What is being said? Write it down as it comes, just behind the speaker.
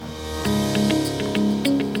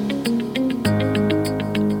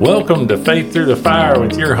Welcome to Faith Through the Fire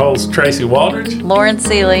with your host, Tracy Waldridge. Lauren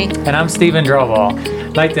Seeley. And I'm Stephen Drawball.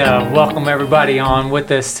 I'd like to welcome everybody on with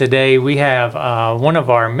us today. We have one of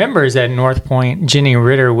our members at North Point, Jenny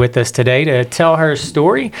Ritter, with us today to tell her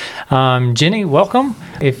story. Jenny, welcome.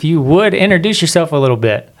 If you would, introduce yourself a little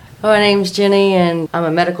bit. My name's Jenny, and I'm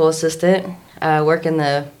a medical assistant. I work in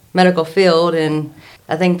the medical field, and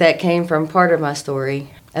I think that came from part of my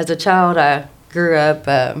story. As a child, I grew up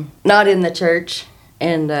not in the church,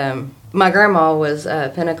 and my grandma was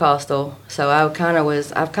Pentecostal, so I've kind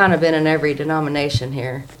of been in every denomination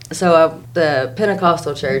here. So the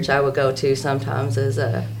Pentecostal church I would go to sometimes as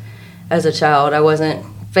a child. I wasn't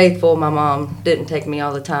faithful. My mom didn't take me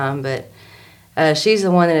all the time, but she's the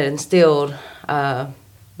one that instilled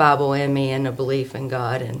Bible in me and a belief in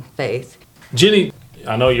God and faith. Jenny,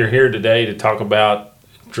 I know you're here today to talk about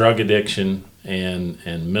drug addiction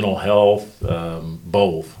and mental health,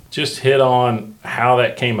 both. Just hit on how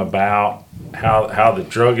that came about, how the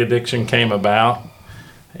drug addiction came about,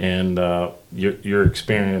 and your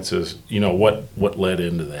experiences, what led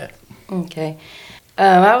into that. Okay.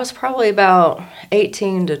 I was probably about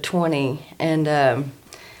 18 to 20, and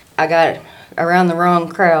I got around the wrong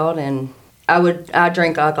crowd, and I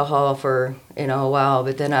drank alcohol for a while,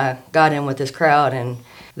 but then I got in with this crowd, and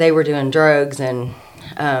they were doing drugs, and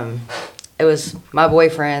it was my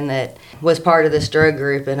boyfriend that was part of this drug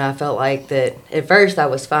group, and I felt like that at first I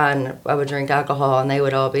was fine. I would drink alcohol, and they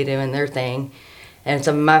would all be doing their thing, and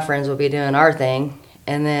some of my friends would be doing our thing.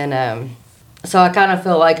 And then, so I kind of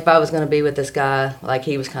felt like if I was going to be with this guy, like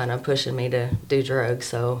he was kind of pushing me to do drugs.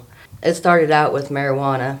 So it started out with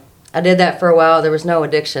marijuana. I did that for a while. There was no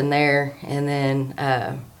addiction there, and then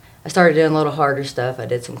I started doing a little harder stuff. I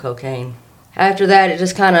did some cocaine. After that, it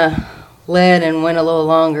just kind of led and went a little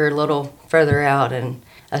longer, a little further out, and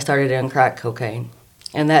I started doing crack cocaine.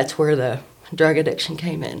 And that's where the drug addiction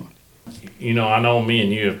came in. I know me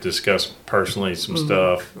and you have discussed personally some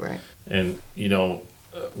stuff. Right. And,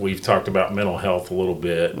 we've talked about mental health a little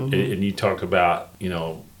bit. And you talked about,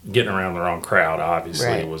 getting around the wrong crowd,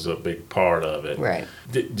 obviously, was a big part of it. Right.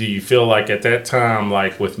 Do you feel like at that time,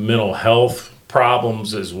 like with mental health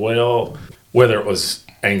problems as well, whether it was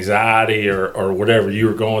anxiety or whatever you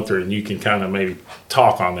were going through, and you can kind of maybe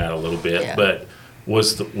talk on that a little bit, but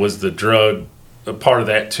was the drug a part of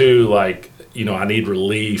that too? Like, I need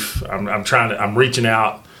relief. I'm reaching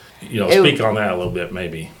out, speak on that a little bit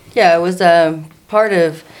maybe. Yeah, it was part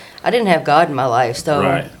of, I didn't have God in my life,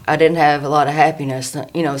 so I didn't have a lot of happiness.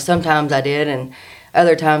 Sometimes I did, and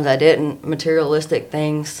other times I didn't. Materialistic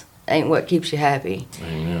things ain't what keeps you happy.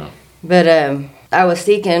 Amen. But I was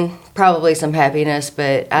seeking probably some happiness,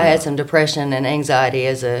 but I had some depression and anxiety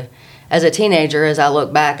as a teenager. As I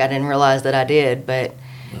look back, I didn't realize that I did, but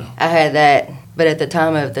I had that. But at the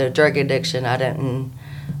time of the drug addiction, I didn't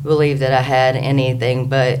believe that I had anything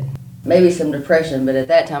but maybe some depression. But at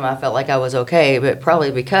that time, I felt like I was okay, but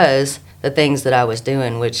probably because the things that I was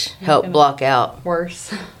doing, which helped block out.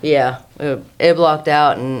 Worse. Yeah, it blocked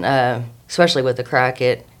out, and especially with the crack,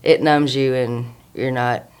 it numbs you, and you're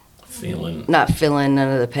not feeling none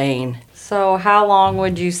of the pain. So how long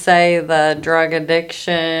would you say the drug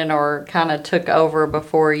addiction or kind of took over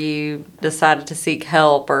before you decided to seek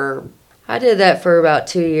help? Or I did that for about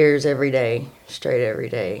 2 years straight every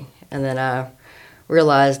day. And then I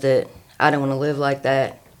realized that I didn't want to live like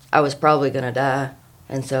that. I was probably going to die.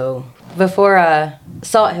 And so before I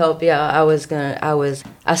sought help,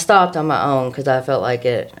 I stopped on my own because I felt like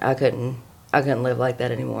I couldn't live like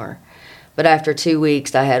that anymore. But after 2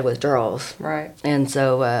 weeks, I had withdrawals. Right. And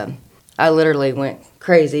so I literally went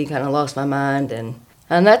crazy, kind of lost my mind. And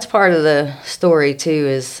that's part of the story, too,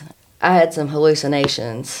 is I had some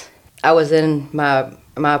hallucinations. I was in my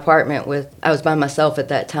apartment I was by myself at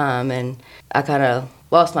that time, and I kind of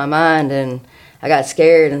lost my mind, and I got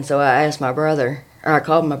scared. And so I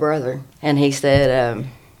called my brother, and he said,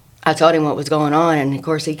 I told him what was going on, and of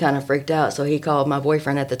course he kind of freaked out, so he called my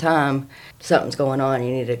boyfriend at the time. Something's going on,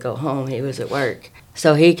 you need to go home. He was at work.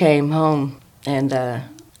 So he came home, and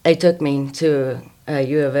they took me to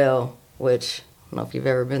U of L, which I don't know if you've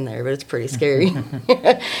ever been there, but it's pretty scary.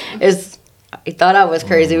 He thought I was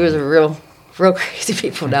crazy. It was real crazy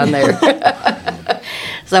people down there.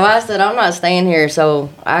 So I said, I'm not staying here, so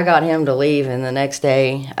I got him to leave, and the next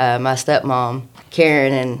day my stepmom,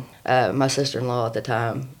 Karen, and my sister-in-law at the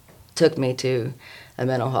time took me to a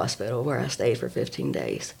mental hospital where I stayed for 15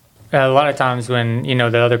 days. A lot of times when,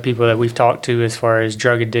 the other people that we've talked to as far as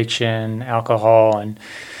drug addiction, alcohol, and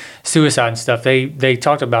suicide and stuff, they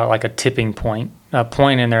talked about like a tipping point, a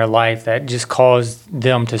point in their life that just caused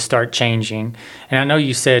them to start changing. And I know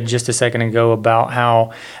you said just a second ago about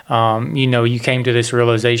how, you came to this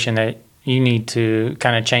realization that you need to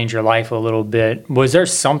kind of change your life a little bit. Was there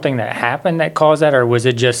something that happened that caused that, or was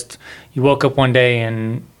it just you woke up one day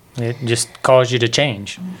and it just caused you to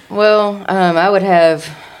change? Well, I would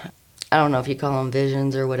have, I don't know if you call them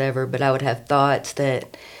visions or whatever, but I would have thoughts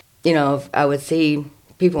that, if I would see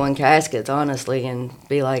people in caskets, honestly, and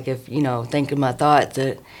be like, think of my thoughts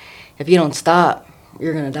that if you don't stop,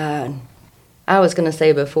 you're going to die. I was going to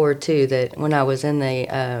say before, too, that when I was in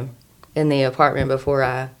the apartment before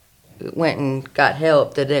I went and got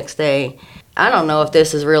help the next day, I don't know if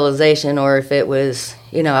this is realization or if it was,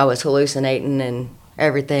 I was hallucinating and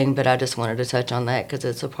everything, but I just wanted to touch on that because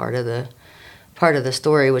it's a part of the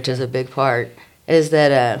story, which is a big part, is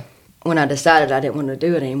that when I decided I didn't want to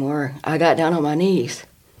do it anymore, I got down on my knees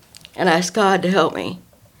and asked God to help me.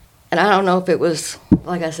 And I don't know if it was,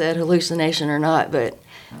 like I said, hallucination or not, but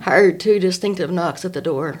I heard 2 distinctive knocks at the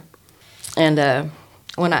door. And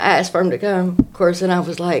when I asked for him to come, of course, then I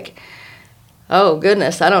was like, oh,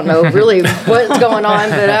 goodness, I don't know really what's going on,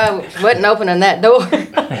 but I wasn't opening that door.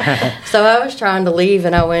 So I was trying to leave,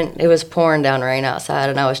 and it was pouring down rain outside,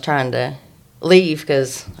 and I was trying to leave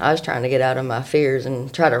because I was trying to get out of my fears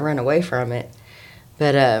and try to run away from it.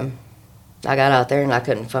 But I got out there and I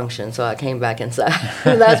couldn't function, so I came back inside.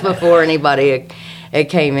 That's before anybody had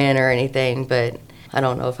came in or anything, but I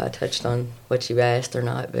don't know if I touched on what you asked or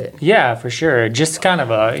not. But yeah, for sure. Just kind of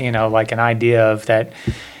like an idea of that,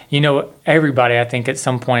 everybody, I think at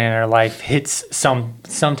some point in their life hits some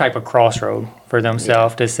type of crossroad for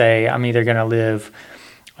themselves to say, I'm either going to live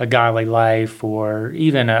a godly life or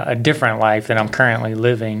even a different life than I'm currently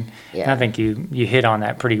living. Yeah. And I think you hit on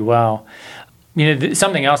that pretty well.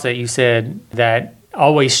 Something else that you said that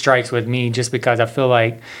always strikes with me, just because I feel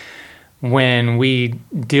like when we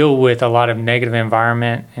deal with a lot of negative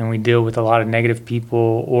environment and we deal with a lot of negative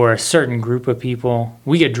people or a certain group of people,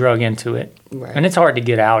 we get drug into it. Right. And it's hard to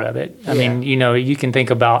get out of it. I mean, you can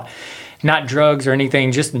think about not drugs or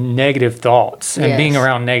anything, just negative thoughts. And being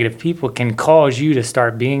around negative people can cause you to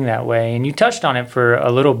start being that way. And you touched on it for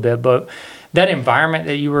a little bit, but that environment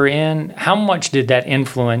that you were in, how much did that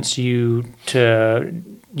influence you to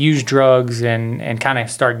use drugs and kind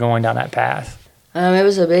of start going down that path? It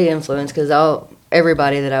was a big influence because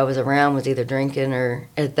everybody that I was around was either drinking or,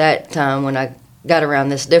 at that time when I got around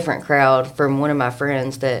this different crowd from one of my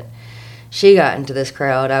friends that she got into this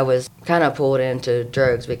crowd, I was kind of pulled into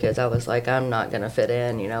drugs because I was like, I'm not going to fit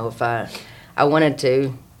in. If I wanted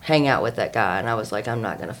to hang out with that guy, and I was like, I'm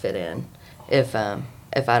not going to fit in if I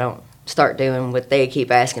don't start doing what they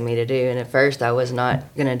keep asking me to do. And at first I was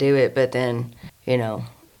not going to do it, but then,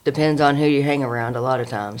 depends on who you hang around a lot of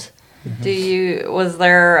times. Was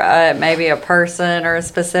there maybe a person or a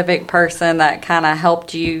specific person that kind of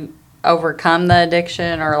helped you overcome the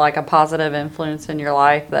addiction, or like a positive influence in your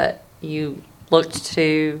life that you looked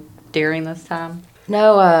to during this time?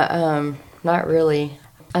 No, not really.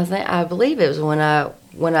 I believe it was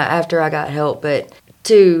when after I got help, but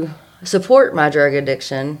to support my drug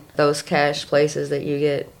addiction, those cash places that you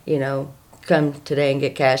get, come today and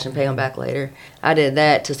get cash and pay them back later. I did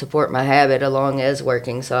that to support my habit along as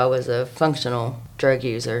working, so I was a functional drug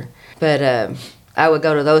user. But I would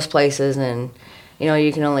go to those places and,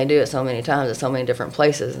 you can only do it so many times at so many different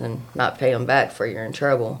places and not pay them back for you're in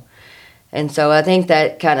trouble. And so I think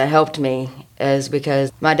that kind of helped me, is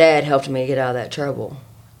because my dad helped me get out of that trouble.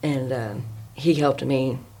 And he helped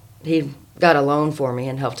me. He got a loan for me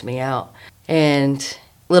and helped me out. And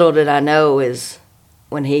little did I know is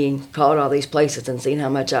when he called all these places and seen how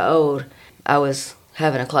much I owed, I was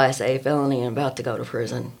having a Class A felony and about to go to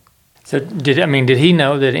prison. So did he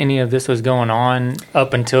know that any of this was going on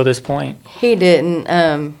up until this point? He didn't.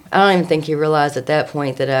 I don't even think he realized at that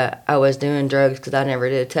point that I was doing drugs, because I never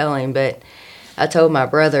did tell him. But I told my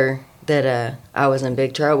brother that I was in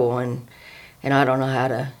big trouble and I don't know how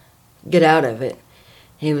to get out of it.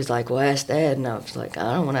 He was like, well, ask Dad. And I was like,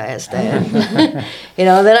 I don't want to ask Dad.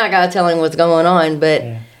 Then I got to tell him what's going on. But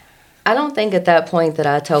I don't think at that point that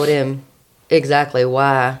I told him exactly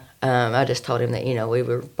why. I just told him that, we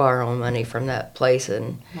were borrowing money from that place.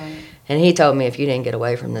 And he told me, if you didn't get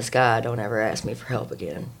away from this guy, don't ever ask me for help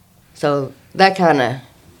again. So that kind of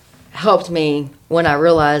helped me when I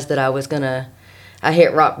realized that I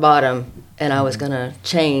hit rock bottom and I was going to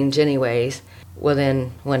change anyways. Well,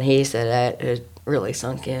 then when he said that, it really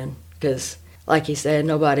sunk in, because like he said,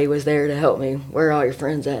 nobody was there to help me. Where are all your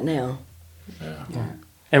friends at now? Yeah.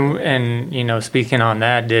 And speaking on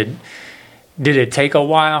that, did it take a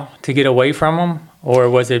while to get away from them, Or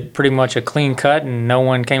was it pretty much a clean cut and no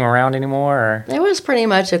one came around anymore? Or? It was pretty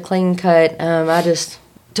much a clean cut. I just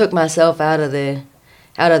took myself out of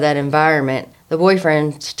that environment. The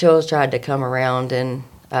boyfriend still tried to come around and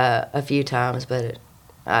a few times, but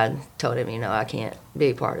I told him, I can't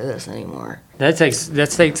be part of this anymore. That takes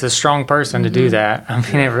a strong person to do that. I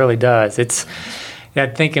mean, it really does.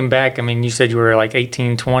 Thinking back, I mean, you said you were like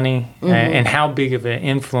 18, 20, and how big of an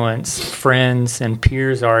influence friends and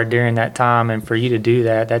peers are during that time, and for you to do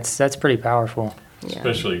that, that's pretty powerful. Yeah.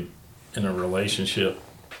 Especially in a relationship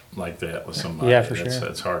like that with somebody. Yeah, for sure.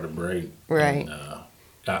 That's hard to break. Right. And,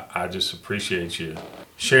 I just appreciate you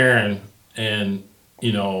sharing. And,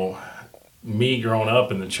 me growing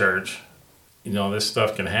up in the church, this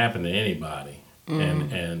stuff can happen to anybody.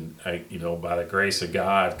 And I, by the grace of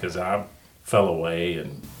God, because I fell away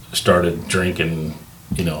and started drinking,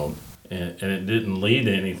 and it didn't lead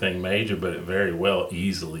to anything major, but it very well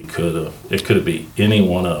easily could have. It could have been any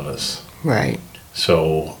one of us. Right.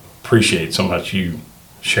 So appreciate so much you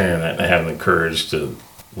sharing that and having the courage to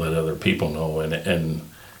let other people know. And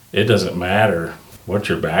it doesn't matter what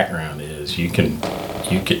your background is. You can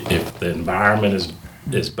if the environment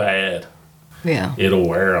is bad, Yeah. it'll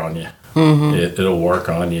wear on you. It'll work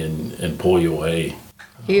on you and pull you away.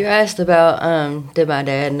 You asked about did my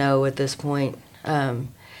dad know at this point.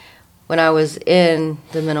 When I was in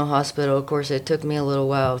the mental hospital, of course, it took me a little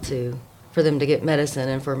while for them to get medicine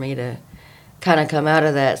and for me to kind of come out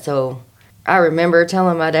of that. So I remember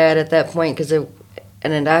telling my dad at that point,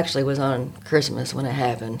 it actually was on Christmas when it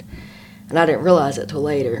happened, and I didn't realize it till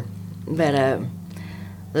later. But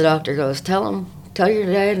the doctor goes, tell your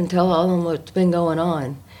dad and tell all of them what's been going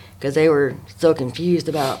on, because they were so confused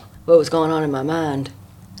about what was going on in my mind.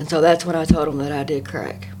 And so that's when I told them that I did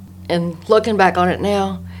crack. And looking back on it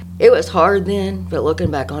now, it was hard then, but looking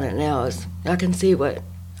back on it now, I can see what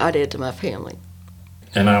I did to my family.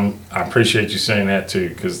 And I appreciate you saying that too,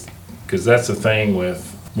 because that's the thing with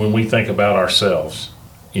when we think about ourselves.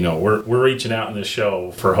 We're reaching out in this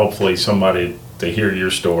show for hopefully somebody to hear your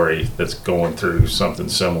story that's going through something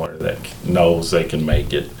similar, that knows they can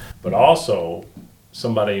make it, but also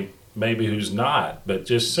somebody maybe who's not. But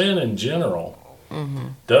just sin in general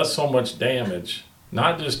does so much damage,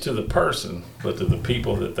 not just to the person, but to the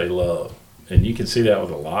people that they love. And you can see that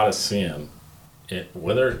with a lot of sin,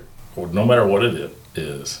 no matter what it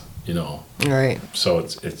is, Right. So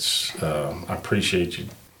it's I appreciate you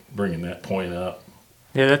bringing that point up.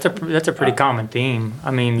 Yeah, that's a pretty common theme.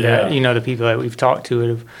 I mean, Yeah. the people that we've talked to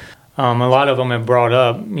have, a lot of them have brought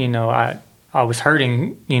up, I was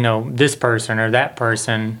hurting, this person or that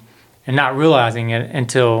person, and not realizing it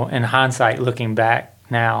until in hindsight, looking back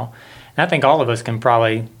now. And I think all of us can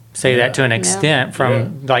probably say that to an extent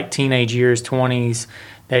from like teenage years, 20s,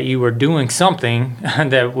 that you were doing something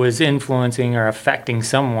that was influencing or affecting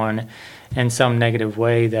someone in some negative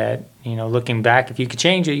way that, looking back, if you could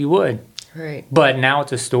change it, you would. Right. But now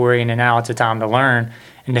it's a story, and now it's a time to learn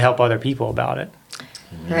and to help other people about it.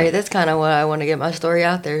 Right. That's kind of what I want to get my story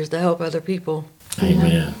out there, is to help other people.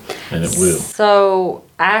 Amen. And it will. So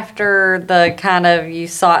after the kind of you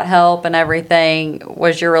sought help and everything,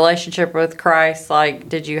 was your relationship with Christ, like,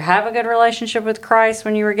 did you have a good relationship with Christ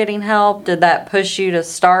when you were getting help? Did that push you to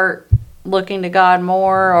start looking to God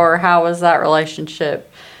more, or how was that relationship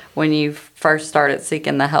when you first started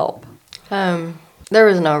seeking the help? There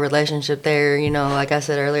was no relationship there. Like I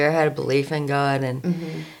said earlier, I had a belief in God,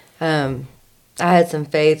 and I had some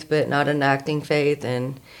faith, but not an acting faith.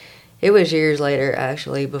 And it was years later,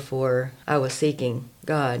 actually, before I was seeking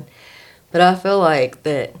God. But I feel like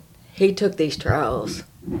that He took these trials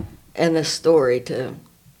and this story to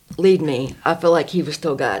lead me. I feel like He was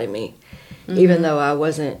still guiding me, even though I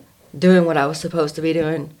wasn't doing what I was supposed to be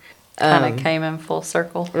doing. Kind of came in full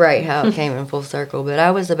circle. Right, how it came in full circle. But I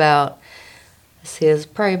was it was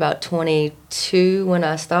probably about 22 when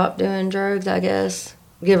I stopped doing drugs, I guess,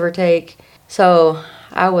 give or take. So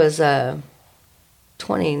I was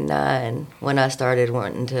 29 when I started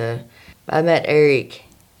I met Eric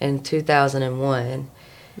in 2001.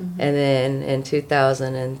 And then in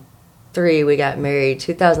 2003, we got married.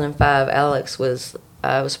 2005,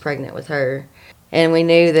 I was pregnant with her. And we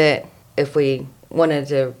knew that if we wanted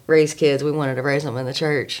to raise kids, we wanted to raise them in the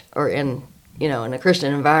church or in a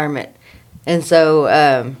Christian environment. And so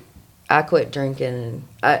I quit drinking, and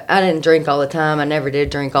I didn't drink all the time. I never did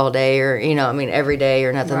drink all day or, every day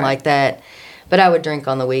or nothing like that. But I would drink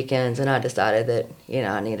on the weekends, and I decided that,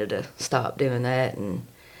 I needed to stop doing that. And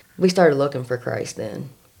we started looking for Christ then.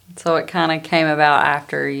 So it kind of came about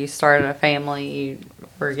after you started a family, you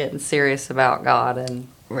were getting serious about God, and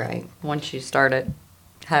Right. once you started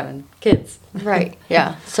having kids. Right,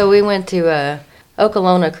 yeah. So we went to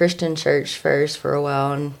Okolona Christian Church first for a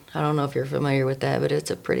while, and I don't know if you're familiar with that, but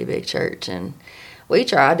it's a pretty big church, and we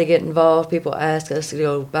tried to get involved. People asked us to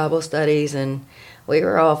go Bible studies, and we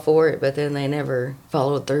were all for it, but then they never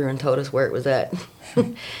followed through and told us where it was at.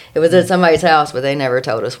 It was at somebody's house, but they never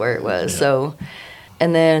told us where it was. So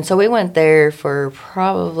we went there for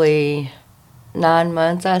probably 9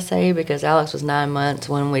 months, I say, because Alex was 9 months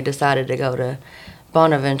when we decided to go to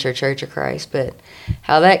Bonaventure Church of Christ. But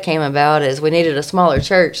how that came about is we needed a smaller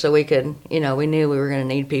church so we could, we knew we were going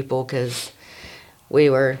to need people because we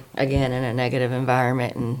were, again, in a negative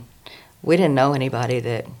environment, and we didn't know anybody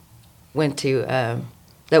that went to,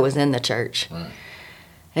 that was in the church. Right.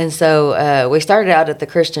 And so we started out at the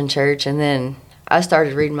Christian church, and then I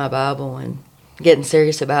started reading my Bible and getting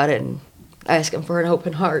serious about it and asking for an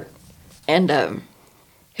open heart. And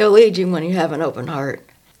he'll lead you when you have an open heart.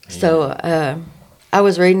 Yeah. So I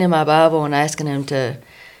was reading in my Bible and asking him to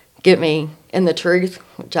get me in the truth,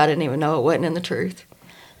 which I didn't even know it wasn't in the truth.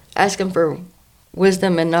 Asking for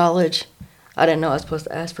wisdom and knowledge. I didn't know I was supposed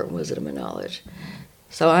to ask for wisdom and knowledge.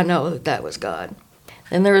 So I know that was God.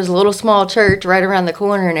 And there was a little small church right around the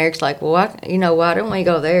corner, and Eric's like, well, why don't we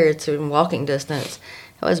go there? It's in walking distance.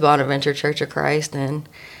 It was Bonaventure Church of Christ. And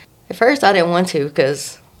at first I didn't want to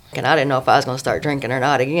because I didn't know if I was going to start drinking or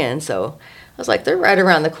not again. So I was like, they're right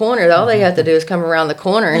around the corner. All they have to do is come around the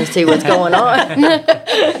corner and see what's going on.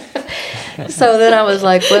 So then I was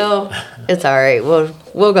like, well, it's all right.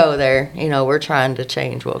 We'll go there. We're trying to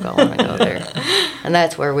change. We'll go on and go there. And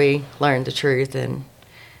that's where we learned the truth. And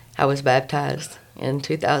I was baptized in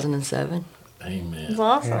 2007. Amen. That's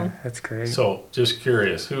awesome. Yeah, that's great. So, just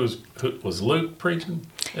curious, who was Luke preaching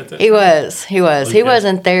at that He time? was. Luke He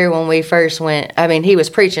wasn't there when we first went. I mean, he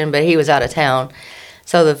was preaching, but he was out of town.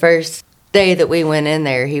 So the first day that we went in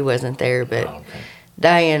there, he wasn't there. But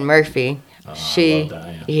Diane Murphy, I love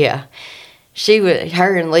Diane. Yeah,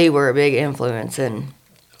 her and Lee were a big influence, and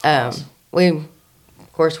we,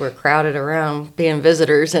 of course, were crowded around being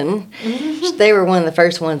visitors, and they were one of the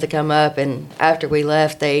first ones to come up. And after we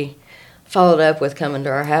left, they followed up with coming to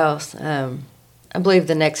our house, I believe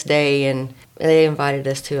the next day, and they invited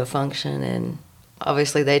us to a function, and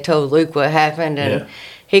obviously they told Luke what happened, and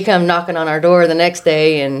he come knocking on our door the next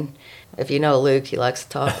day, and if you know Luke, he likes to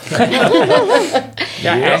talk.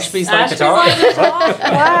 Ashby's like to talk.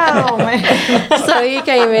 Wow, man. So he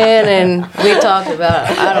came in, and we talked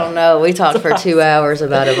for 2 hours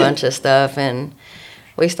about a bunch of stuff, and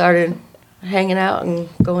we started hanging out and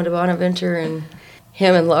going to Bonaventure, and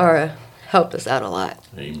him and Laura helped us out a lot.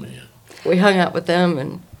 Amen. We hung out with them,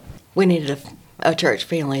 and we needed a church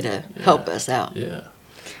family to help us out. Yeah.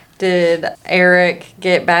 Did Eric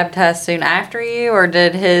get baptized soon after you, or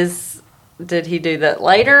did he do that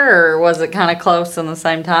later, or was it kind of close in the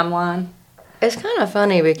same timeline? It's kind of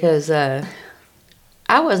funny because I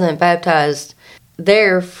wasn't baptized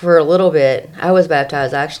there for a little bit. I was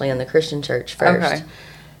baptized actually in the Christian church first. Okay.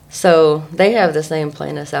 So they have the same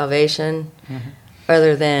plan of salvation,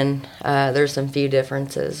 other than there's some few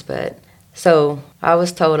differences. But so I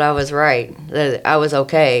was told I was right, that I was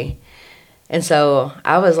okay. And so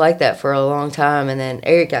I was like that for a long time, and then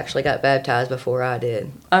Eric actually got baptized before I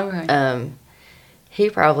did. Okay. He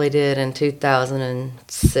probably did in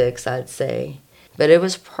 2006, I'd say. But it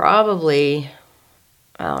was probably,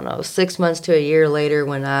 6 months to a year later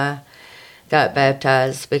when I got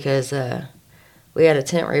baptized, because we had a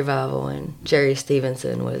tent revival, and Jerry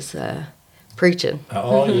Stevenson was preaching.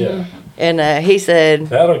 Oh, yeah. And he said...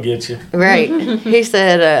 That'll get you. Right. He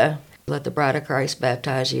said... let the bride of Christ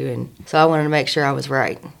baptize you. And so I wanted to make sure I was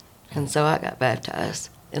right. And so I got baptized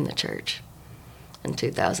in the church in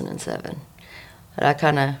 2007. But I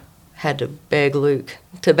kind of had to beg Luke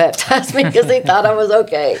to baptize me because he thought I was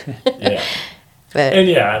okay. Yeah.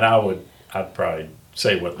 And I'd probably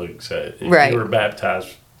say what Luke said. If you were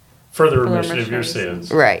baptized for the remission of your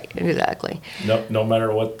sins. Right, exactly. No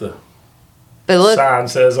matter what the But sign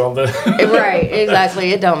says on the... Right, exactly.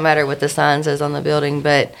 It don't matter what the sign says on the building,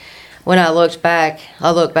 but... When I look back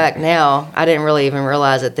now, I didn't really even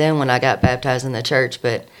realize it then when I got baptized in the church,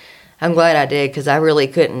 but I'm glad I did, because I really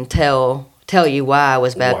couldn't tell you why I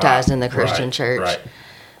was baptized in the Christian church. Right.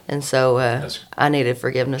 And so I needed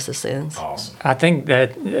forgiveness of sins. Awesome. I think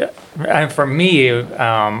that, and for me,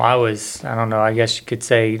 I was, I don't know, I guess you could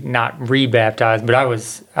say not rebaptized, but I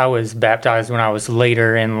was baptized when I was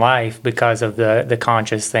later in life because of the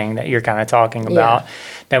conscious thing that you're kind of talking about. Yeah.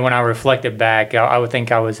 That when I reflected back, I would think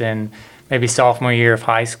I was in maybe sophomore year of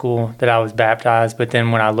high school that I was baptized. But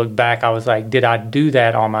then when I look back, I was like, did I do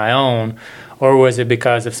that on my own? Or was it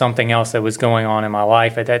because of something else that was going on in my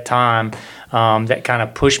life at that time that kind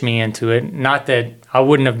of pushed me into it? Not that I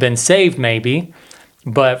wouldn't have been saved maybe,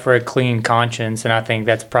 but for a clean conscience. And I think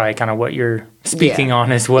that's probably kind of what you're speaking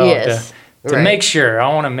on as well. Yes. To Right. make sure, I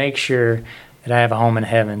want to make sure that I have a home in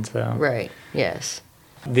heaven. So Right. Yes.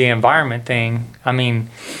 the environment thing, I mean,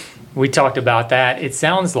 we talked about that. It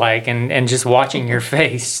sounds like, and just watching your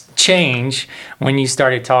face change when you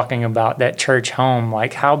started talking about that church home,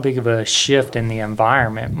 like how big of a shift in the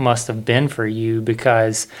environment must have been for you,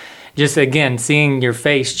 because just again, seeing your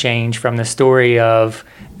face change from the story of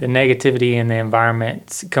the negativity in the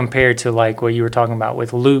environment compared to like what you were talking about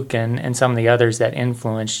with Luke and some of the others that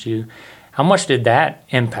influenced you. How much did that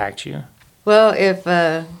impact you? Well, if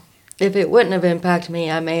it wouldn't have impacted me,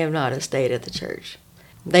 I may have not have stayed at the church.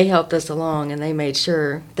 They helped us along, and they made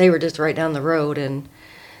sure they were just right down the road, and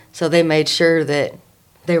so they made sure that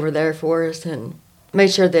they were there for us and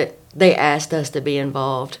made sure that they asked us to be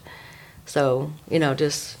involved. So,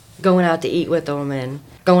 just going out to eat with them and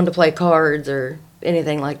going to play cards or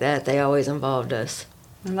anything like that, they always involved us.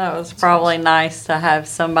 And that was probably nice to have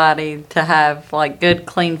somebody to have like good,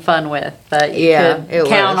 clean fun with that you Yeah, it could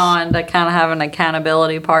count was. on to kind of have an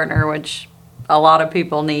accountability partner, which a lot of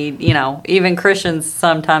people need. Even Christians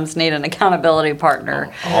sometimes need an accountability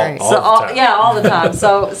partner. Right. All the time. All the time.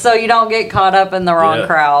 So you don't get caught up in the wrong Yeah.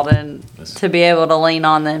 crowd, and That's- to be able to lean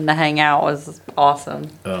on them to hang out was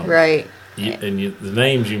awesome. Right. The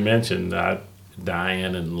names you mentioned,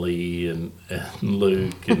 Diane and Lee and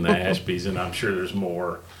Luke and the Ashbys, and I'm sure there's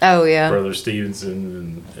more. Oh, yeah. Brother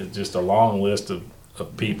Stevenson, and just a long list of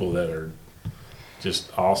people that are just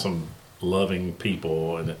awesome, loving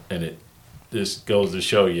people, and it just goes to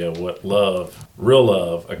show you what love, real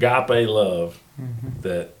love, agape love,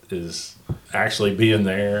 that is actually being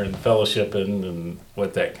there and fellowshipping and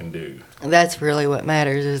what that can do. That's really what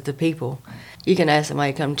matters is the people. You can ask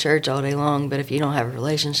somebody to come to church all day long, but if you don't have a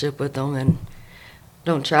relationship with them and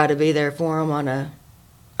don't try to be there for them on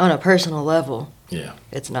a personal level, Yeah,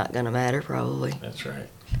 it's not going to matter probably. that's right.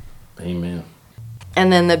 Amen.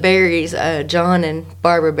 And then the Berries, John and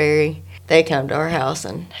Barbara Berry, they come to our house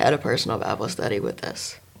and had a personal Bible study with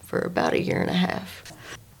us for about 1.5 years.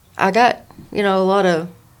 I got, a lot of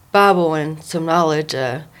Bible and some knowledge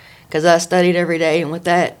because I studied every day, and with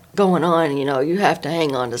that going on, you have to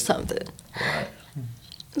hang on to something. Right.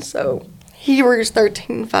 So Hebrews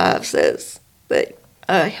 13:5 says that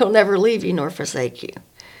he'll never leave you nor forsake you.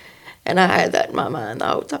 And I had that in my mind the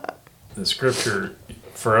whole time. The scripture,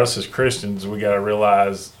 for us as Christians, we got to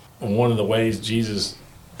realize one of the ways Jesus,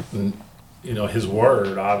 his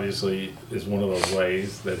word obviously is one of those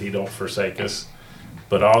ways that he don't forsake us,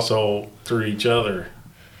 but also through each other,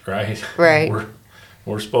 right? Right.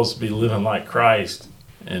 We're supposed to be living like Christ,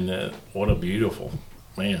 and what a beautiful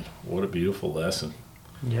lesson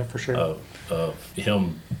Yeah, for sure. of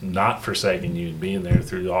him not forsaking you and being there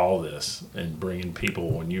through all this and bringing people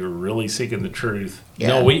when you're really seeking the truth.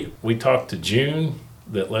 Yeah. We talked to June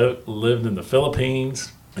that lived in the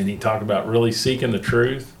Philippines, and he talked about really seeking the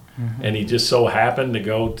truth. And he just so happened to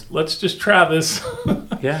go, let's just try this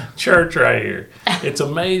Yeah. church right here. It's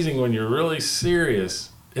amazing when you're really serious.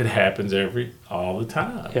 It happens all the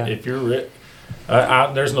time. Yeah. If you're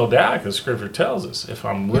there's no doubt, because Scripture tells us, if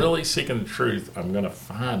I'm really seeking the truth, I'm going to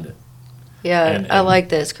find it. Yeah, And- I and- like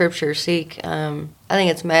that scripture, seek. I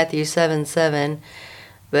think it's Matthew 7:7.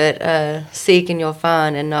 But seek and you'll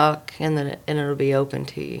find, and knock and it'll be open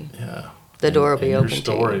to you. Yeah. The door will be and open your to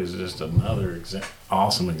story you. is just another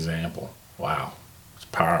awesome example. Wow. It's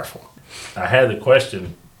powerful. I had the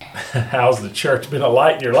question, how's the church been a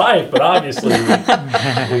light in your life? But obviously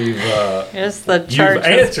we've Yes, the church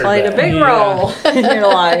has answered played that. a big Yeah. role in your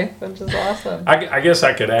life, which is awesome. I guess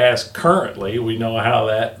I could ask currently, we know how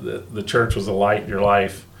the church was a light in your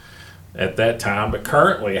life at that time, but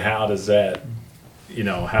currently how does that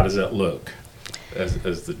look as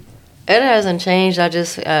the It hasn't changed. I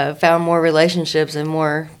just found more relationships and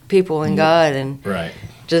more people in God, and right?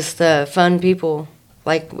 just fun people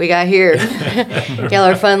like we got here. Y'all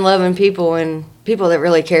are fun, loving people, and people that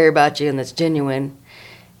really care about you and that's genuine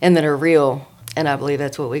and that are real. And I believe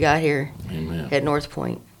that's what we got here Amen. at North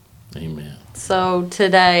Point. Amen. So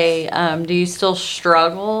today, do you still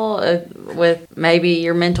struggle with maybe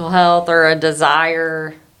your mental health or a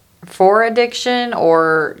desire for addiction,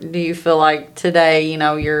 or do you feel like today,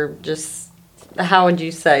 you're just, how would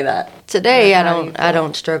you say that? Today, How do you I feel?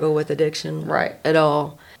 don't struggle with addiction Right. at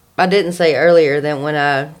all. I didn't say earlier that when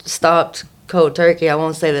I stopped cold turkey, I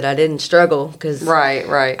won't say that I didn't struggle, because Right.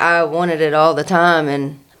 I wanted it all the time,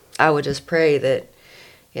 and I would just pray that,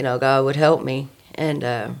 God would help me. And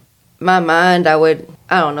my mind, I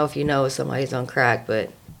don't know if you know if somebody's on crack,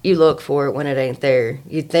 but you look for it when it ain't there.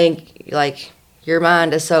 You think, like, your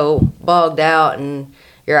mind is so bogged out and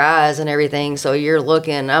your eyes and everything. So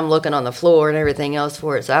I'm looking on the floor and everything else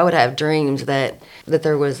for it. So I would have dreams that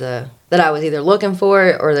there was that I was either looking for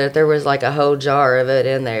it or that there was like a whole jar of it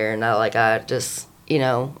in there. And I just,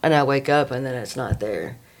 and I wake up and then it's not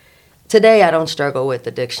there. Today I don't struggle with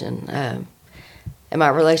addiction. And my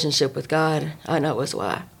relationship with God, I know is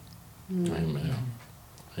why. Amen.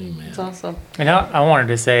 Amen. It's awesome. And I wanted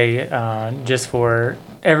to say, just for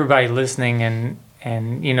everybody listening and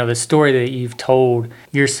the story that you've told,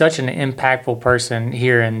 you're such an impactful person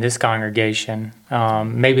here in this congregation.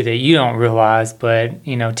 Maybe that you don't realize, but,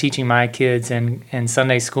 teaching my kids in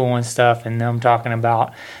Sunday school and stuff, and them talking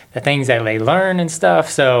about the things that they learn and stuff.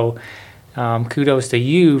 So kudos to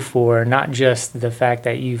you for not just the fact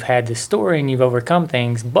that you've had the story and you've overcome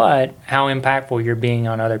things, but how impactful you're being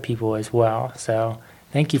on other people as well. So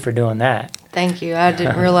thank you for doing that. Thank you. I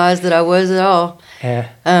didn't realize that I was at all. Yeah.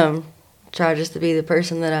 Try just to be the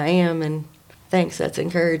person that I am, and thanks. That's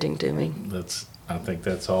encouraging to me. I think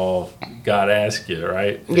that's all God asked you,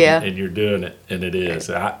 right? Yeah. And you're doing it, and it is.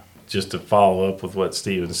 Just to follow up with what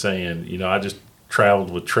Stephen's saying, I just traveled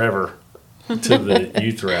with Trevor to the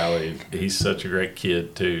youth rally. He's such a great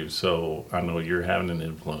kid too, so I know you're having an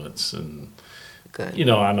influence. And Good.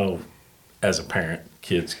 I know as a parent,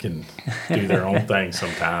 kids can do their own thing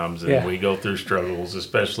sometimes, and we go through struggles,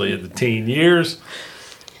 especially in the teen years.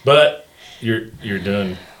 But you're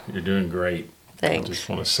doing great. Thanks. I just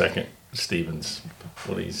want to second Stephen's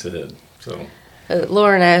what he said. So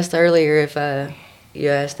Lauren asked earlier if you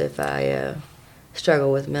asked if I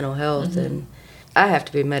struggle with mental health, and I have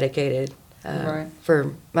to be medicated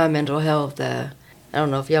for my mental health. I don't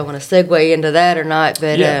know if y'all want to segue into that or not,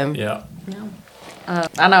 but yeah.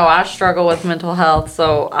 I know I struggle with mental health,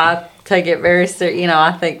 so I take it very serious.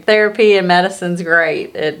 I think therapy and medicine's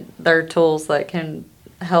great. They're tools that can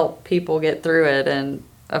help people get through it, and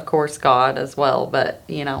of course God as well. But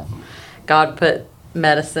God put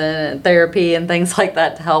medicine and therapy and things like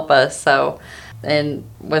that to help us. So, and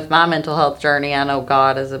with my mental health journey, I know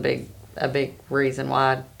God is a big reason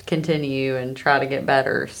why I continue and try to get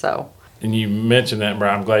better. So, and you mentioned that,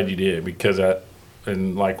 Brian. I'm glad you did, because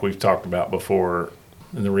and like we've talked about before,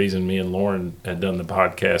 and the reason me and Lauren had done the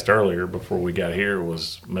podcast earlier before we got here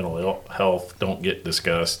was mental health don't get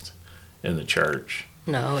discussed in the church.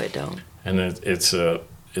 no, it don't. And it's a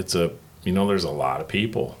there's a lot of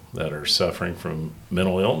people that are suffering from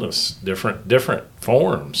mental illness, different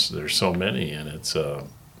forms. There's so many, and it's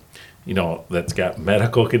that's got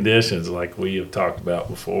medical conditions like we have talked about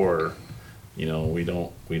before. We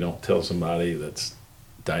don't tell somebody that's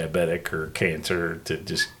diabetic or cancer to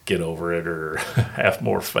just get over it or have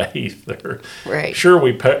more faith. Right. Sure,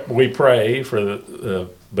 we pray for the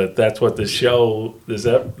but that's what this show, this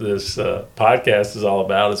podcast is all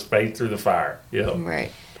about, is faith through the fire.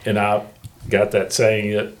 Right. And I got that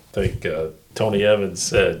saying that I think Tony Evans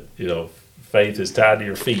said, faith is tied to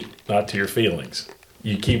your feet, not to your feelings.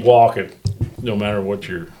 You keep walking no matter what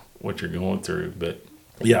you're going through. But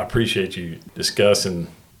yeah, I appreciate you discussing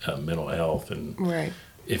mental health, and Right.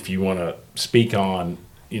 if you want to speak on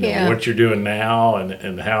what you're doing now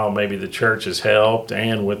and how maybe the church has helped,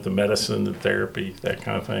 and with the medicine and therapy, that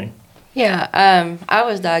kind of thing. Yeah, I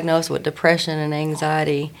was diagnosed with depression and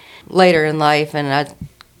anxiety later in life, and I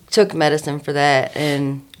took medicine for that,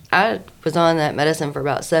 and I was on that medicine for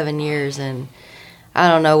about 7 years, and I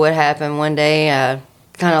don't know what happened. One day I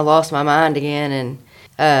kind of lost my mind again,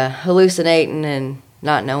 and hallucinating and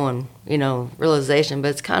not knowing, realization. But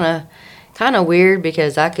it's kind of weird,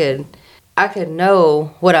 because I could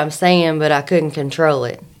know what I'm saying, but I couldn't control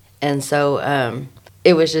it. And so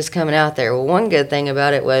it was just coming out there. Well, one good thing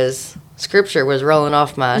about it was scripture was rolling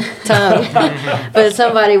off my tongue. But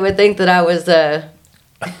somebody would think that I was,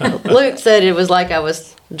 Luke said it was like I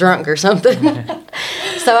was drunk or something.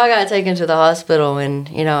 So I got taken to the hospital, and,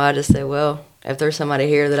 I just said, well, if there's somebody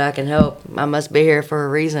here that I can help, I must be here for a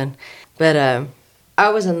reason. But I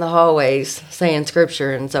was in the hallways saying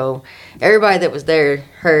scripture, and so everybody that was there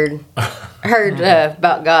heard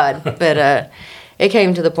about God. But it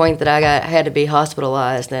came to the point that I had to be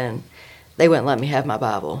hospitalized, and they wouldn't let me have my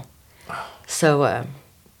Bible. So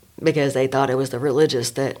because they thought it was the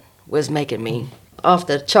religious that was making me off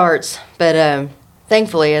the charts. But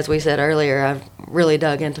thankfully, as we said earlier, I really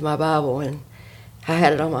dug into my Bible, and I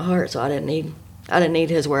had it on my heart, so I didn't need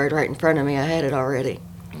His Word right in front of me. I had it already.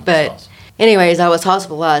 But anyways, I was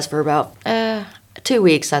hospitalized for about 2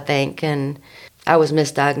 weeks, I think, and I was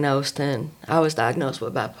misdiagnosed, and I was diagnosed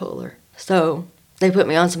with bipolar. So they put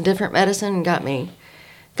me on some different medicine and got me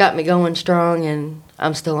going strong, and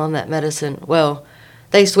I'm still on that medicine. Well,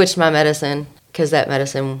 they switched my medicine because that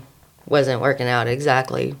medicine wasn't working out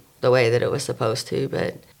exactly the way that it was supposed to.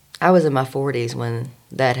 But I was in my 40s when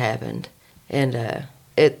that happened, and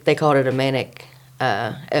they called it a manic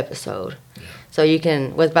episode. Yeah. So you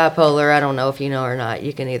can, with bipolar, I don't know if you know or not,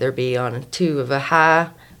 you can either be on 2 of a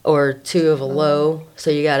high or 2 of a low, so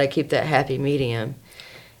you got to keep that happy medium.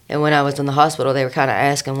 And when I was in the hospital, they were kind of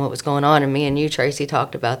asking what was going on, and me and you, Tracy,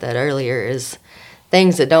 talked about that earlier, is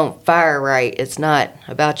things that don't fire right. It's not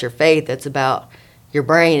about your faith, it's about your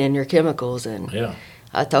brain and your chemicals. And yeah.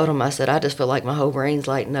 I told them, I said, I just feel like my whole brain's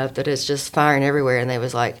lighting up, that it's just firing everywhere. And they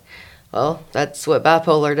was like, well, that's what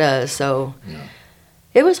bipolar does. So yeah.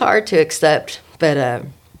 It was hard to accept, but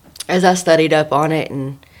as I studied up on it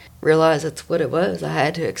and realized that's what it was, I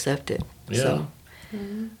had to accept it. Yeah. So,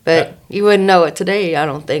 but you wouldn't know it today. I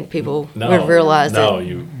don't think people would realize it. No,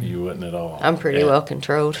 you wouldn't at all. I'm pretty well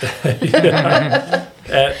controlled. And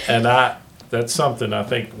that's something I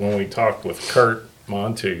think when we talked with Kurt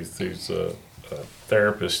Montooth, who's a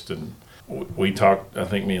therapist, and we talked, I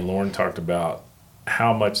think me and Lauren talked about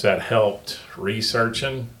how much that helped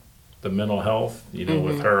researching the mental health,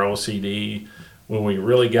 with her OCD, when we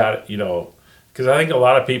really got it, because I think a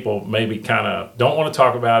lot of people maybe kind of don't want to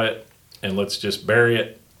talk about it and let's just bury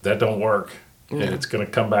it. That don't work. And it's going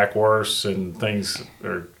to come back worse and things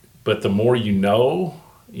are, but the more the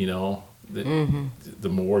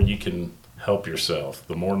more you can help yourself,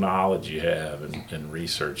 the more knowledge you have and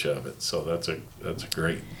research of it. So that's a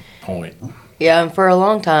great point. Yeah, and for a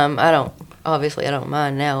long time, I don't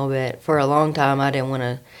mind now, but for a long time I didn't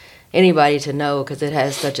want anybody to know, because it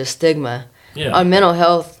has such a stigma on mental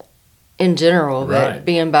health in general, but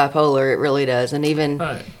being bipolar, it really does. And even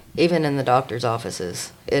in the doctor's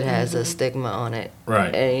offices, it has a stigma on it.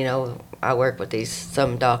 Right. And, I work with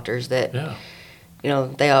some doctors that,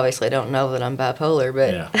 they obviously don't know that I'm bipolar,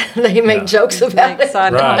 but they make jokes about it.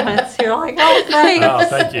 Side comments. You're like, oh, thanks. Oh,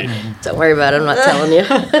 thank you. Don't worry about it. I'm not telling you.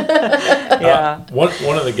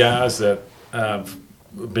 One of the guys that I've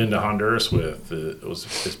been to Honduras with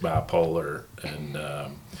is bipolar, and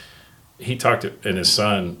he talked to, and his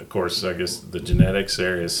son, of course, I guess the genetics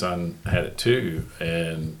there, his son had it too,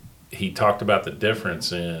 and he talked about the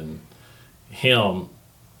difference in him,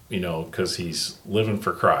 because he's living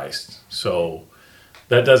for Christ. So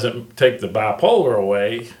that doesn't take the bipolar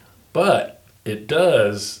away, but it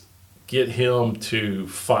does get him to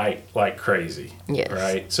fight like crazy. Yes.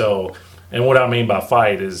 Right? So, and what I mean by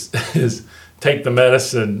fight is take the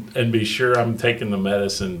medicine and be sure I'm taking the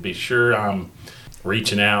medicine, be sure I'm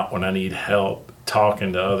reaching out when I need help,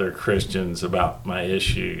 talking to other Christians about my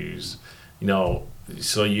issues,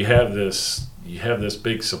 so you have this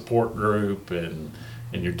big support group, and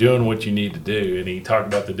you're doing what you need to do. And he talked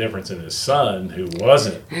about the difference in his son, who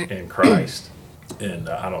wasn't in Christ, and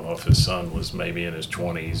I don't know if his son was maybe in his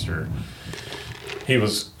 20s or he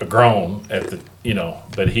was grown at the,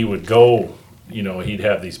 but he would go, he'd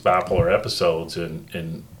have these bipolar episodes,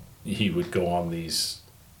 and he would go on these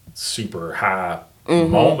super high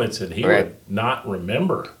moments, and he would not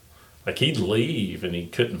remember. Like, he'd leave and he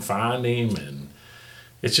couldn't find him, and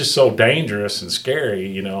it's just so dangerous and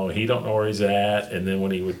scary. He don't know where he's at, and then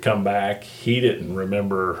when he would come back, he didn't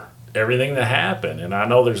remember everything that happened. And I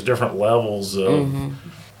know there's different levels of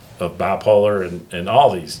bipolar and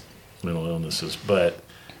all these mental illnesses, but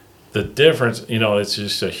the difference, it's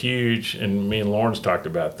just a huge, and me and Lauren's talked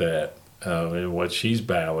about that, and what she's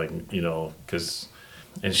battling, because,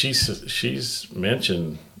 and she's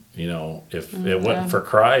mentioned, if it wasn't for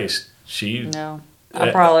Christ, I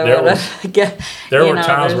probably would have. There were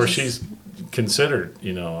times where she's considered,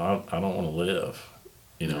 I don't want to live,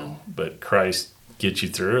 but Christ gets you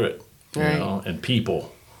through it, and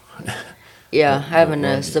people. Yeah, having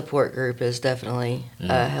a support group is definitely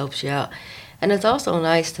helps you out. And it's also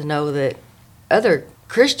nice to know that other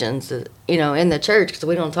Christians, in the church, because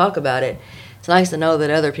we don't talk about it, it's nice to know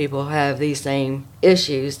that other people have these same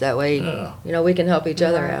issues. That way, we can help each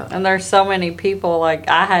other out. And there's so many people, like,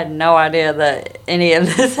 I had no idea that any of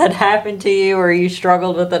this had happened to you or you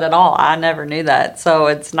struggled with it at all. I never knew that. So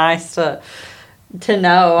it's nice to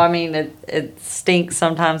know. I mean, it stinks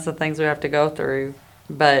sometimes, the things we have to go through,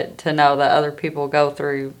 but to know that other people go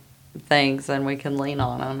through things and we can lean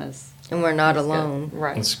on them and we're not alone. Good.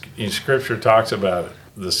 Right. And Scripture talks about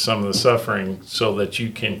some of the suffering so that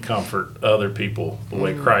you can comfort other people the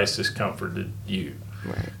way Christ has comforted you.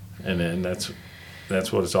 Right. And then that's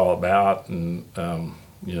what it's all about. And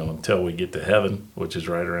until we get to heaven, which is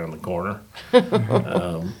right around the corner,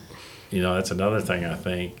 that's another thing. I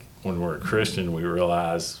think when we're a Christian, we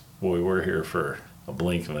realize, boy, we're here for a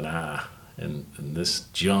blink of an eye, and this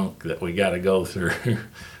junk that we got to go through,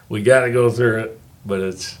 we got to go through it. But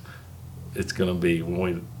it's going to be,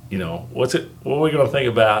 when you know, what are we going to think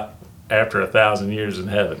about after 1,000 years in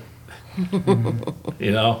heaven?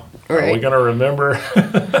 You know, Right. are we going to remember?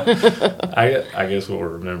 I guess we'll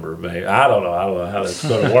remember. Maybe I don't know how that's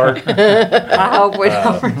going to work. I hope we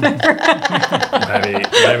don't remember.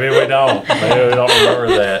 Maybe we don't. Maybe we don't remember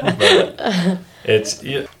that. But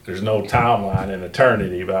there's no timeline in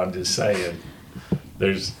eternity. But I'm just saying,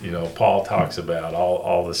 there's, you know, Paul talks about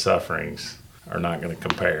all the sufferings are not going to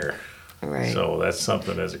compare. Right. So that's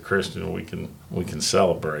something as a Christian we can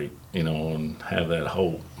celebrate, you know, and have that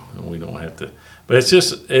hope. And we don't have to, but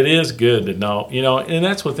it is good to know, you know, and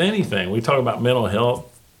that's with anything. We talk about mental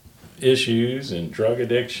health issues and drug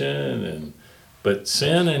addiction, but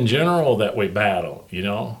sin in general that we battle, you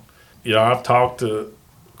know. You know, I've talked to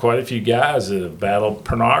quite a few guys that have battled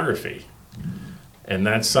pornography, and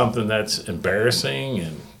that's something that's embarrassing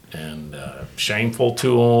and shameful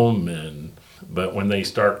to them. But when they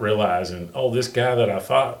start realizing, oh, this guy that I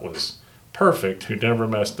thought was perfect, who never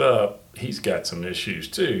messed up, he's got some issues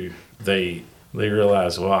too. They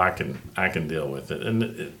realize, well, I can deal with it.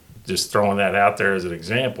 And just throwing that out there as an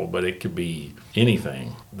example, but it could be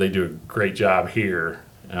anything. They do a great job here.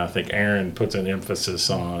 And I think Aaron puts an emphasis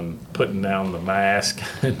on putting down the mask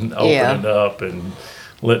and opening up and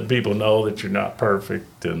letting people know that you're not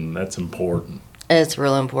perfect, and that's important. It's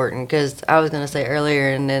real important, because I was going to say earlier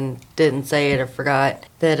and then didn't say it or forgot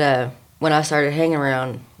that when I started hanging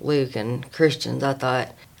around Luke and Christians, I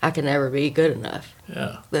thought I could never be good enough.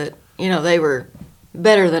 Yeah. That, you know, they were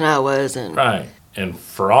better than I was. And Right. And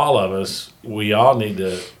for all of us, we all need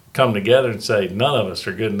to come together and say none of us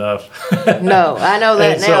are good enough. No, I know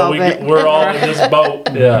that and now. So but we're all in this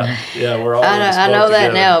boat. Yeah, we're all in this boat I know that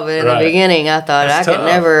together. now, but in the beginning, I thought That's I could tough.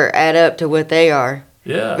 never add up to what they are.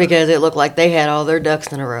 Yeah. Because it looked like they had all their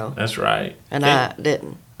ducks in a row. That's right. And I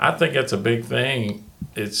didn't. I think that's a big thing.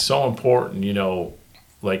 It's so important, you know,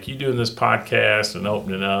 like you doing this podcast and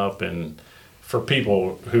opening up, and for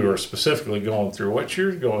people who are specifically going through what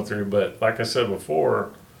you're going through. But like I said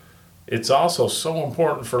before, it's also so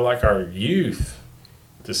important for like our youth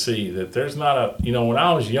to see that there's not a, you know, when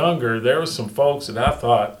I was younger, there was some folks that I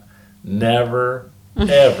thought never,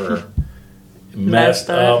 ever messed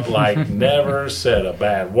up, like never said a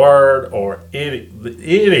bad word or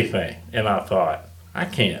anything. And I thought, I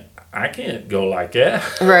can't go like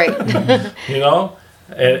that. Right. You know?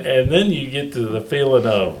 And then you get to the feeling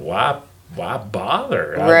of why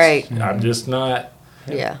bother? Right. I'm just not.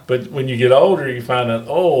 Yeah. But when you get older, you find out,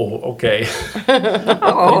 okay,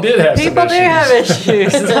 Oh, they did have some people do have issues.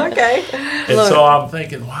 issues. Okay. And so I'm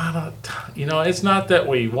thinking, why not? You know, it's not that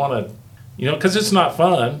we want to, you know, because it's not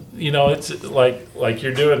fun. You know, it's like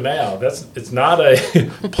you're doing now. It's not a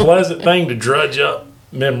pleasant thing to drudge up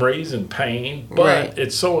memories and pain, but Right.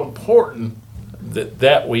 it's so important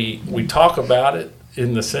that we talk about it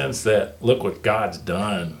in the sense that look what God's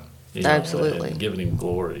done. You know, Absolutely. and giving Him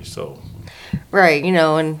glory. So. Right. You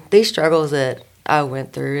know, and these struggles that I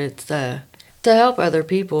went through, it's to help other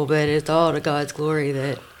people, but it's all to God's glory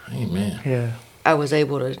that Amen. Yeah. I was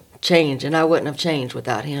able to change, and I wouldn't have changed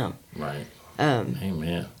without Him. Right. Um,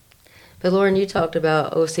 Amen. But Lauren, you talked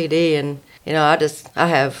about OCD, and you know, I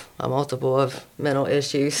have a multiple of mental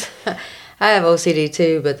issues. I have OCD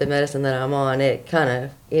too, but the medicine that I'm on, it kind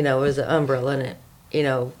of, you know, is an umbrella, and it, you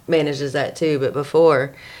know, manages that too. But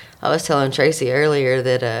before, I was telling Tracy earlier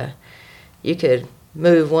that you could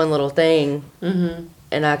move one little thing,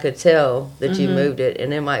 and I could tell that you moved it,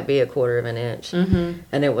 and it might be a quarter of an inch, and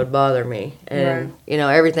it would bother me. And Right. you know,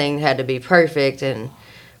 everything had to be perfect, and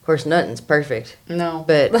of course, nothing's perfect. No.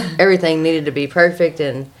 But everything needed to be perfect,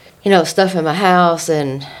 and you know, stuff in my house,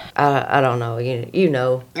 and I don't know, you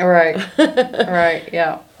know, Right. Right.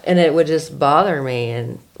 Yeah. and it would just bother me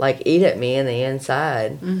and like eat at me in the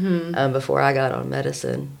inside. Before I got on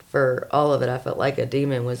medicine, for all of it, I felt like a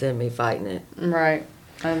demon was in me fighting it. Right.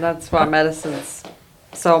 And that's why medicine's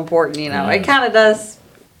so important, you know. Yeah. It kind of does,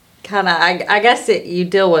 I guess you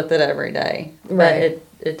deal with it every day. But Right.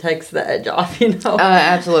 it takes the edge off, you know.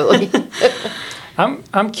 Absolutely.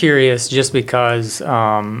 I'm curious just because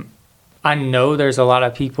I know there's a lot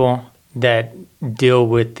of people that deal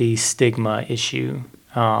with the stigma issue.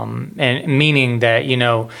 And meaning that, you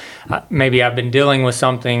know, maybe I've been dealing with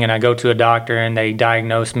something and I go to a doctor and they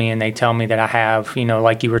diagnose me and they tell me that I have, you know,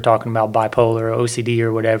 like you were talking about bipolar or OCD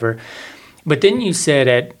or whatever. But then you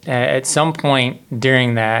said at some point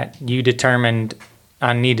during that, you determined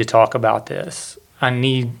I need to talk about this.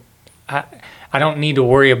 I don't need to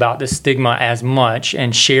worry about the stigma as much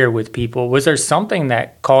and share with people. Was there something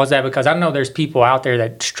that caused that? Because I know there's people out there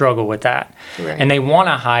that struggle with that. Right. And they want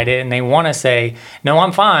to hide it and they want to say, no,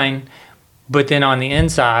 I'm fine. but then on the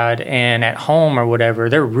inside and at home or whatever,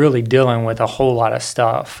 they're really dealing with a whole lot of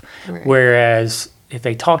stuff. Right. Whereas if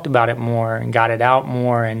they talked about it more and got it out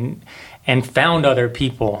more and found other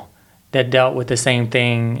people that dealt with the same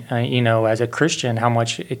thing, as a Christian, how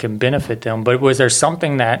much it can benefit them. But was there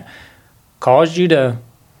something that caused you to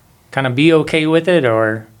kind of be okay with it,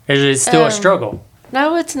 or is it still a struggle?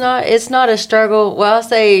 No, it's not. It's not a struggle. Well, I'll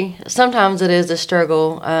say sometimes it is a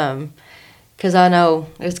struggle, because I know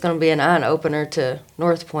it's going to be an eye-opener to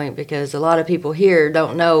North Point, because a lot of people here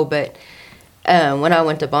don't know, but when I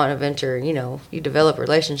went to Bonaventure, you develop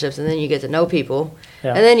relationships, and then you get to know people,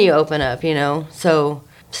 Yeah. and then you open up, So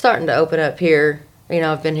starting to open up here,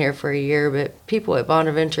 I've been here for a year, but people at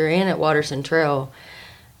Bonaventure and at Watterson Trail,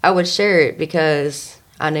 I would share it because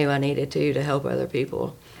I knew I needed to help other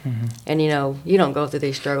people. Mm-hmm. And, you don't go through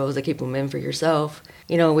these struggles to keep them in for yourself.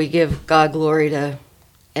 We give God glory that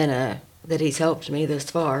he's helped me this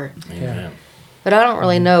far. Amen. But I don't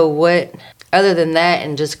really know what, other than that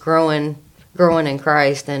and just growing in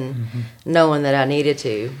Christ and knowing that I needed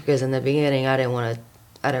to, because in the beginning I didn't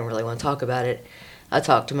really want to talk about it. I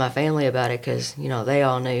talked to my family about it because, they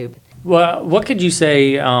all knew. Well, what could you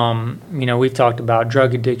say, we've talked about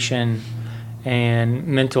drug addiction and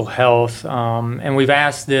mental health, and we've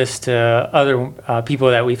asked this to other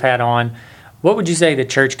people that we've had on. What would you say the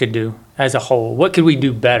church could do as a whole? What could we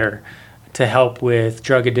do better to help with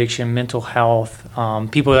drug addiction, mental health,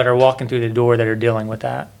 people that are walking through the door that are dealing with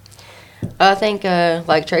that? I think,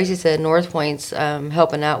 like Tracy said, North Point's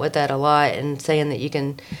helping out with that a lot and saying that you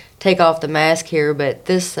can take off the mask here, but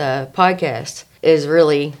this podcast is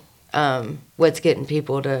really what's getting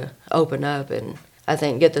people to open up and I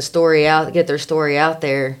think get their story out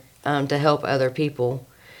there to help other people.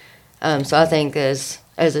 So I think as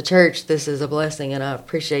a church, this is a blessing, and I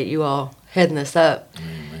appreciate you all heading this up.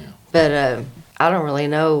 Amen. But I don't really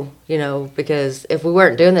know, because if we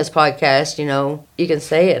weren't doing this podcast, you can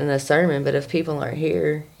say it in a sermon, but if people aren't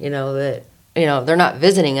here, that they're not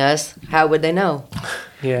visiting us, how would they know?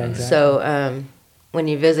 Yeah, exactly. So when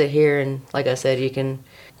you visit here, and like I said, you can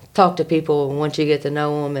talk to people once you get to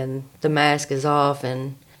know them and the mask is off,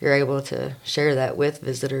 and you're able to share that with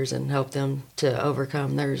visitors and help them to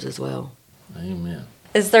overcome theirs as well. Amen.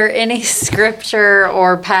 Is there any scripture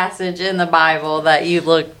or passage in the Bible that you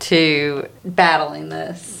look to battling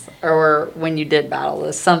this, or when you did battle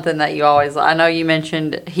this, something that you always, I know you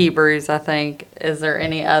mentioned Hebrews, I think. Is there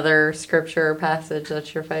any other scripture or passage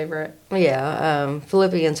that's your favorite? Yeah,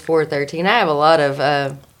 Philippians 4:13. I have a lot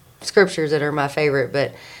of scriptures that are my favorite,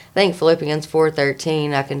 but I think Philippians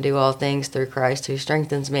 4:13, I can do all things through Christ who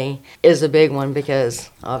strengthens me, is a big one, because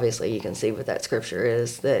obviously you can see what that scripture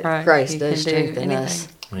is, that Right. Christ You does can do strengthen us.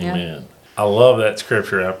 anything. Amen. I love that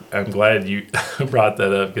scripture. I'm glad you brought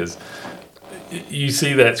that up, because you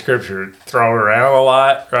see that scripture thrown around a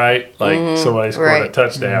lot, right? Like somebody scored a right.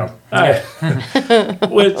 touchdown.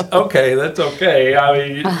 Which, okay, that's okay. I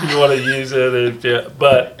mean, you want to use it,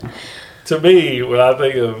 but to me, when I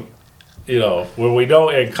think of, when we know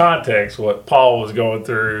in context what Paul was going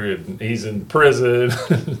through, and he's in prison,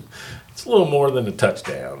 it's a little more than a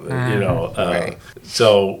touchdown, Right.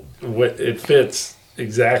 So it fits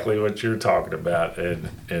exactly what you're talking about,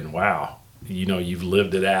 and wow, you've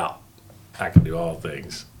lived it out. I can do all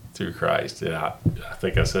things through Christ, and I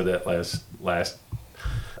think I said that last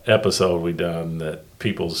episode we done, that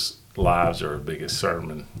people's lives are our biggest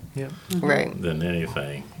sermon Right. than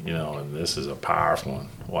anything, and this is a powerful one.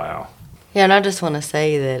 Wow. Yeah, and I just want to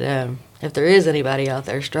say that if there is anybody out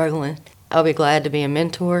there struggling, I'll be glad to be a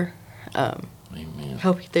mentor. Amen.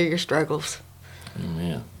 Help you through your struggles.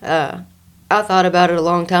 Amen. I thought about it a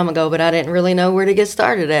long time ago, but I didn't really know where to get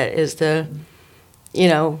started at, is to,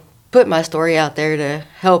 put my story out there to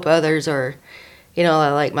help others. Or,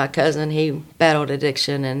 like my cousin, he battled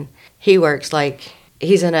addiction, and he works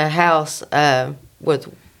he's in a house with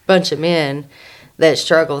a bunch of men that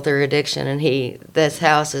struggle through addiction, and this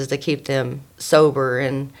house is to keep them sober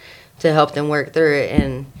and to help them work through it.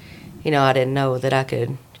 And, I didn't know that I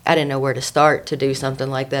didn't know where to start to do something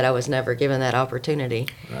like that. I was never given that opportunity.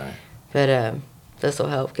 Right. But this will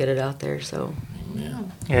help get it out there. So,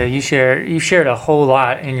 Amen. Yeah, you shared a whole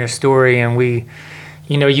lot in your story, and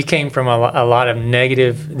you came from a lot of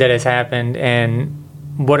negative that has happened, and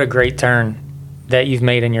what a great turn that you've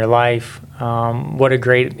made in your life. What a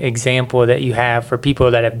great example that you have for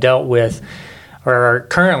people that have dealt with or are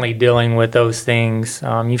currently dealing with those things.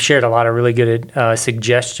 You've shared a lot of really good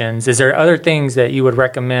suggestions. Is there other things that you would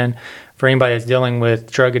recommend for anybody that's dealing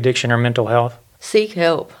with drug addiction or mental health? seek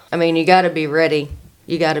help. I mean, you got to be ready.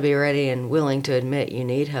 You got to be ready and willing to admit you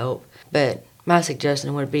need help. But my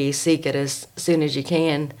suggestion would be seek it as soon as you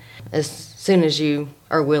can, as soon as you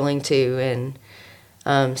are willing to,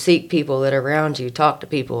 and seek people that are around you, talk to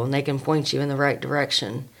people, and they can point you in the right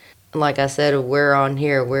direction. And like I said, we're on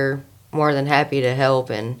here. We're more than happy to help.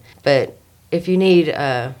 But if you need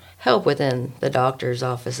help within the doctor's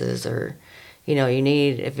offices, or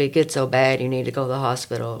if it gets so bad you need to go to the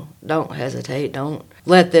hospital, don't hesitate. Don't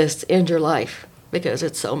let this end your life, because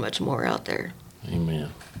it's so much more out there. Amen.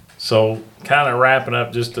 So kind of wrapping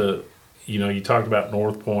up, just to, you talked about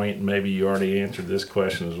North Point, and maybe you already answered this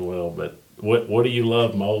question as well, but what do you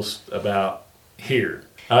love most about here?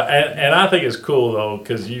 And I think it's cool, though,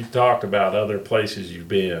 because you talked about other places you've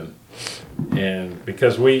been, and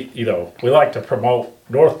because we like to promote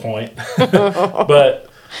North Point, but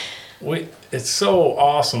it's so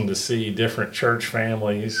awesome to see different church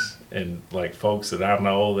families and like folks that I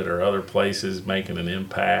know that are other places making an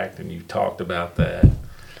impact, and you talked about that.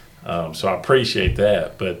 So I appreciate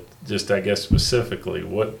that, but just, I guess, specifically,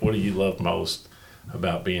 what do you love most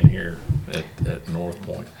about being here at North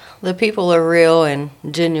Point? The people are real and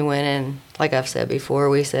genuine, and like I've said before,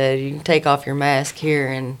 we said you can take off your mask here,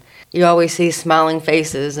 and you always see smiling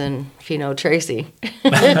faces. And if you know Tracy,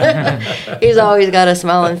 he's always got a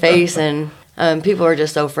smiling face, and people are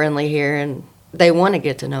just so friendly here, and they want to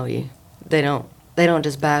get to know you. They don't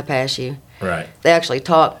just bypass you. Right. They actually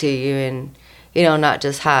talk to you, and not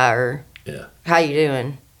just hi or how you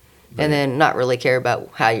doing, and then not really care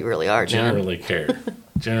about how you really are doing.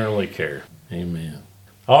 Generally care. Amen.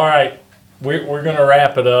 All right, we're going to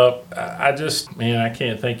wrap it up. I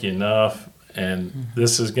can't thank you enough. And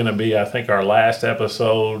this is going to be, I think, our last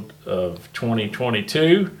episode of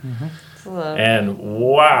 2022. Mm-hmm. And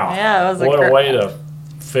wow, what a way to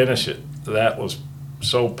finish it. That was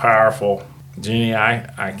so powerful. Jenny,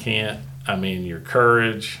 your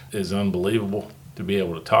courage is unbelievable to be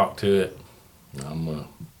able to talk to it. I'm going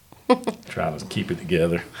to try to keep it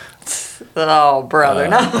together. Oh, brother,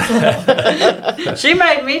 no. She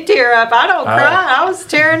made me tear up. I don't cry. I was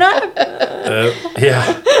tearing up.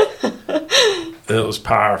 Yeah. It was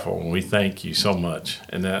powerful, and we thank you so much.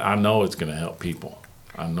 And I know it's going to help people.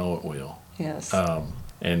 I know it will. Yes.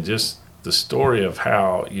 And just the story of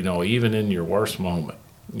how, even in your worst moment,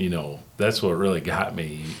 that's what really got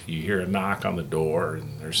me. You hear a knock on the door,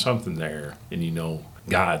 and there's something there, and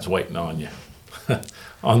God's waiting on you.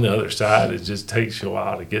 On the other side, it just takes you a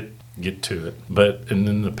while to get to it. And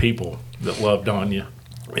then the people that loved on you,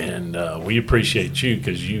 and we appreciate you,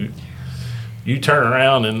 because you turn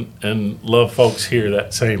around and love folks here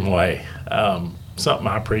that same way. Something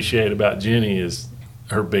I appreciate about Jenny is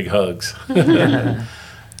her big hugs.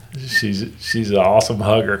 She's an awesome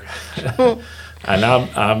hugger. And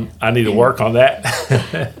I need to work on that.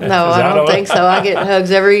 No, I don't think so. I get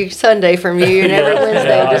hugs every Sunday from you, and every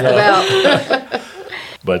Wednesday, just about.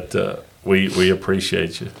 But we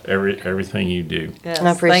appreciate you, everything you do. Yes, and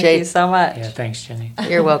I appreciate thank you so much. Yeah, thanks, Jenny.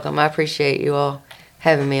 You're welcome. I appreciate you all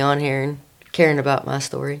having me on here and caring about my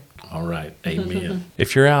story. All right. Amen.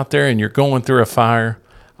 If you're out there and you're going through a fire,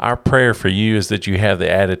 our prayer for you is that you have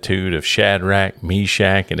the attitude of Shadrach,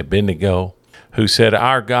 Meshach, and Abednego, who said,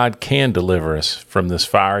 our God can deliver us from this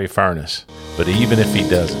fiery furnace. But even if he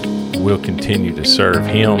doesn't, we'll continue to serve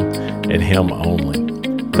him and him only.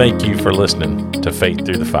 Thank you for listening to Faith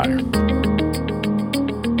Through the Fire.